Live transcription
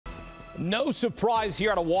No surprise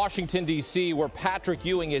here out of Washington, D.C., where Patrick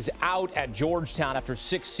Ewing is out at Georgetown after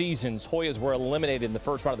 6 seasons. Hoyas were eliminated in the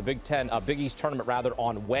first round of the Big East tournament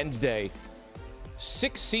on Wednesday.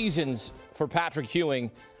 6 seasons for Patrick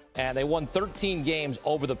Ewing, and they won 13 games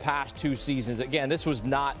over the past 2 seasons. Again, this was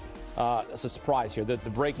not a surprise here. The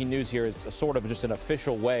breaking news here is sort of just an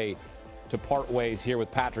official way to part ways here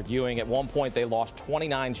with Patrick Ewing. At one point, they lost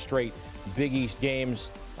 29 straight Big East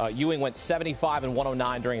games. Ewing went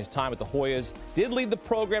 75-109 during his time with the Hoyas. Did lead the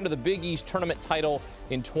program to the Big East tournament title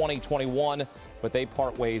in 2021, but they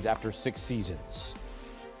part ways after 6 seasons.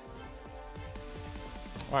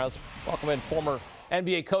 All right, let's welcome in former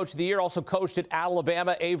NBA Coach of the Year, also coached at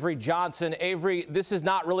Alabama, Avery Johnson. Avery, this is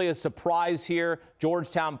not really a surprise here.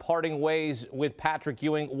 Georgetown parting ways with Patrick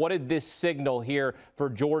Ewing. What did this signal here for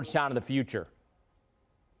Georgetown in the future?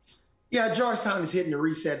 Yeah, Georgetown is hitting the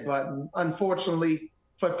reset button. Unfortunately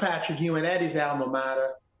for Patrick Ewing at his alma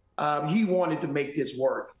mater, he wanted to make this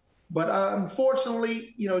work. But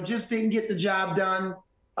unfortunately, just didn't get the job done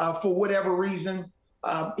for whatever reason.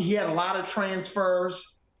 He had a lot of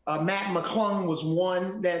transfers. Matt McClung was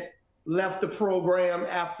one that left the program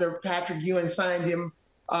after Patrick Ewing signed him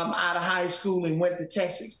out of high school and went to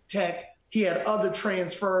Texas Tech. He had other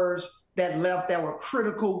transfers that left that were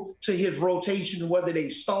critical to his rotation, whether they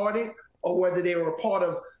started or whether they were a part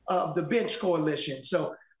of the bench coalition.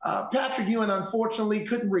 So Patrick Ewing, unfortunately,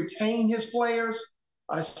 couldn't retain his players,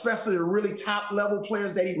 especially the really top-level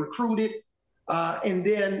players that he recruited. And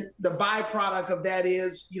then the byproduct of that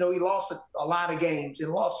is, he lost a lot of games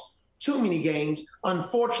and lost too many games.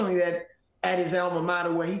 Unfortunately, that at his alma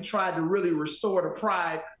mater, where he tried to really restore the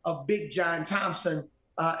pride of Big John Thompson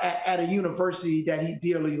at a university that he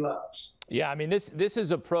dearly loves. Yeah, I mean, this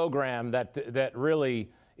is a program that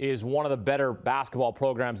really is one of the better basketball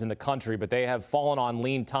programs in the country, but they have fallen on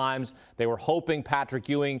lean times. They were hoping Patrick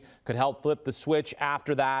Ewing could help flip the switch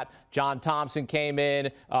after that. John Thompson came in.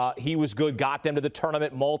 He was good, got them to the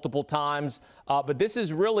tournament multiple times. But this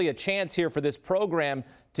is really a chance here for this program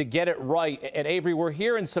to get it right. And Avery, we're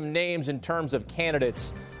hearing some names in terms of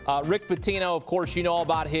candidates. Rick Pitino, of course, you know all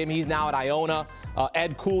about him. He's now at Iona.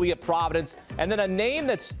 Ed Cooley at Providence. And then a name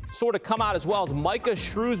that's sort of come out as well is Micah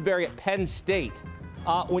Shrewsbury at Penn State.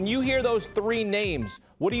 When you hear those 3 names,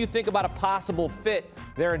 what do you think about a possible fit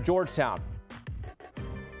there in Georgetown?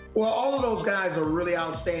 Well, all of those guys are really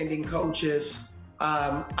outstanding coaches.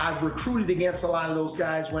 I've recruited against a lot of those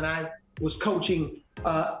guys when I was coaching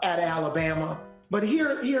at Alabama. But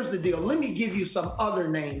here's the deal. Let me give you some other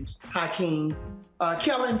names, Hakeem.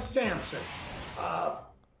 Kellen Sampson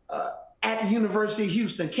at the University of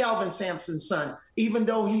Houston, Kelvin Sampson's son. Even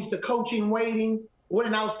though he's the coach in waiting, what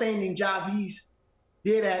an outstanding job he's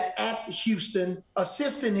did at Houston,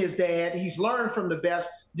 assisting his dad. He's learned from the best.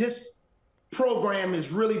 This program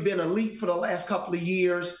has really been elite for the last couple of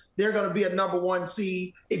years. They're going to be a #1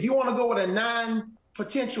 seed. If you want to go with a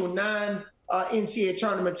potential NCAA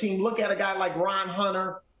tournament team, look at a guy like Ron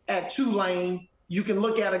Hunter at Tulane. You can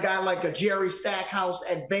look at a guy like a Jerry Stackhouse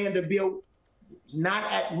at Vanderbilt, not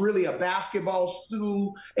at really a basketball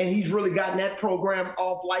school, and he's really gotten that program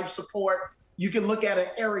off life support. You can look at an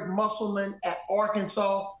Eric Musselman at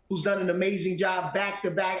Arkansas, who's done an amazing job,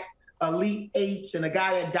 back-to-back Elite Eights, and a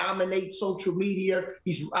guy that dominates social media.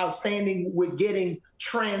 He's outstanding with getting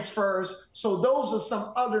transfers. So those are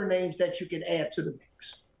some other names that you can add to the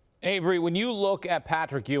mix. Avery, when you look at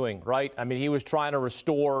Patrick Ewing, right? I mean, he was trying to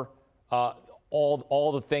restore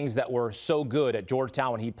all the things that were so good at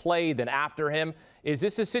Georgetown when he played. Then after him, is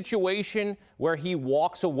this a situation where he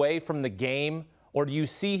walks away from the game? Or do you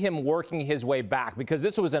see him working his way back? Because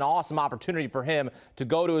this was an awesome opportunity for him to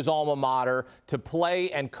go to his alma mater, to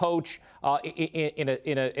play and coach in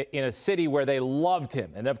a city where they loved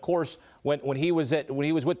him. And of course, when he was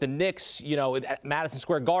with the Knicks, at Madison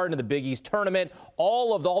Square Garden in the Big East tournament,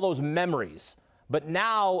 all those memories. But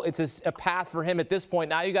now it's a path for him at this point.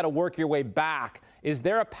 Now you got to work your way back. Is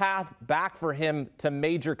there a path back for him to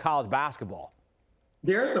major college basketball?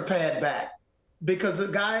 There's a path back. Because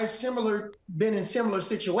the guys been in similar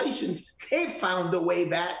situations, they found a way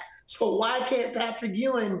back. So why can't Patrick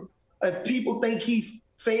Ewing, if people think he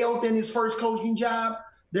failed in his first coaching job,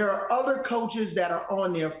 there are other coaches that are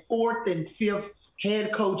on their 4th and 5th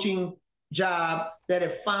head coaching job that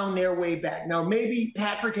have found their way back. Now, maybe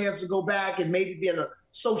Patrick has to go back and maybe be an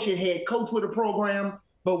associate head coach with a program,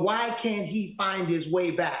 but why can't he find his way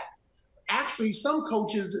back? Actually, some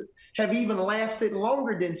coaches have even lasted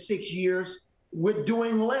longer than 6 years with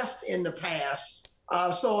doing less in the past.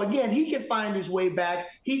 So again, he can find his way back.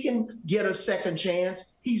 He can get a second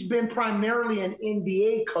chance. He's been primarily an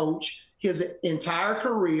NBA coach his entire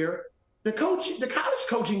career. the college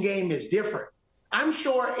coaching game is different. I'm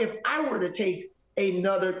sure if I were to take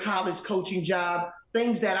another college coaching job,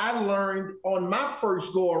 things that I learned on my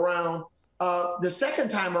first go around, the second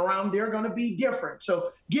time around, they're going to be different. So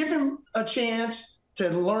give him a chance to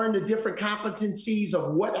learn the different competencies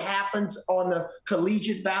of what happens on the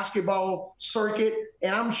collegiate basketball circuit.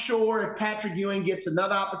 And I'm sure if Patrick Ewing gets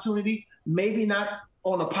another opportunity, maybe not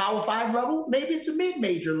on a Power 5 level, maybe it's a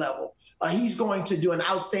mid-major level, he's going to do an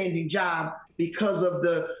outstanding job because of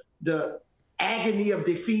the agony of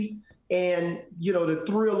defeat and, the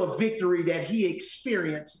thrill of victory that he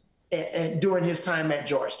experienced during his time at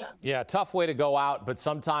Georgetown. Yeah, tough way to go out, but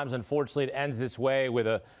sometimes, unfortunately, it ends this way with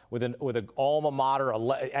an alma mater.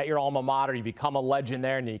 At your alma mater, you become a legend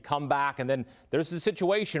there, and you come back, and then there's a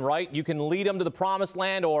situation, right? You can lead them to the promised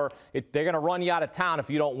land, or they're going to run you out of town if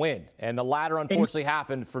you don't win. And the latter, unfortunately,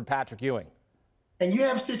 happened for Patrick Ewing. And you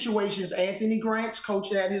have situations. Anthony Grant's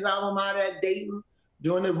coaching at his alma mater at Dayton,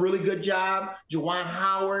 doing a really good job. Juwan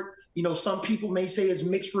Howard. Some people may say it's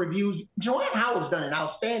mixed reviews. Juwan Howard's done an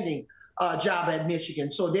outstanding job at Michigan.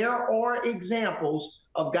 So there are examples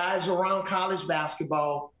of guys around college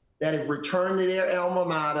basketball that have returned to their alma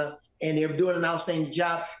mater, and they're doing an outstanding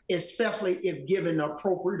job, especially if given the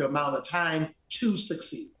appropriate amount of time to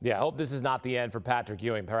succeed. Yeah, I hope this is not the end for Patrick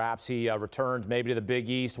Ewing. Perhaps he returns maybe to the Big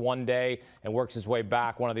East one day and works his way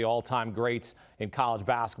back, one of the all-time greats in college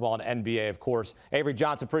basketball and NBA, of course. Avery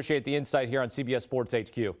Johnson, appreciate the insight here on CBS Sports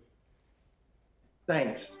HQ.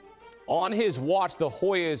 Thanks. On his watch, the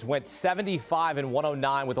Hoyas went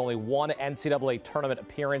 75-109 with only one NCAA tournament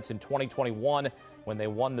appearance in 2021 when they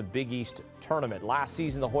won the Big East tournament. Last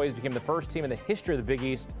season, the Hoyas became the first team in the history of the Big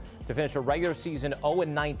East to finish a regular season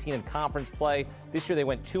 0-19 in conference play. This year, they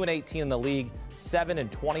went 2-18 in the league,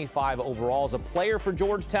 7-25 overall. As a player for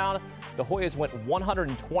Georgetown, the Hoyas went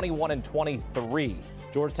 121-23.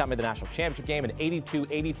 Georgetown made the national championship game in 82,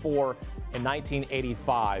 84, and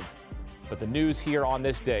 1985. But the news here on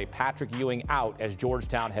this day, Patrick Ewing out as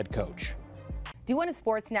Georgetown head coach. Do you want a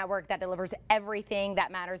sports network that delivers everything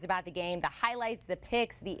that matters about the game? The highlights, the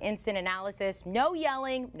picks, the instant analysis, no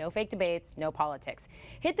yelling, no fake debates, no politics.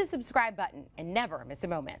 Hit the subscribe button and never miss a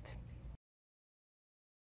moment.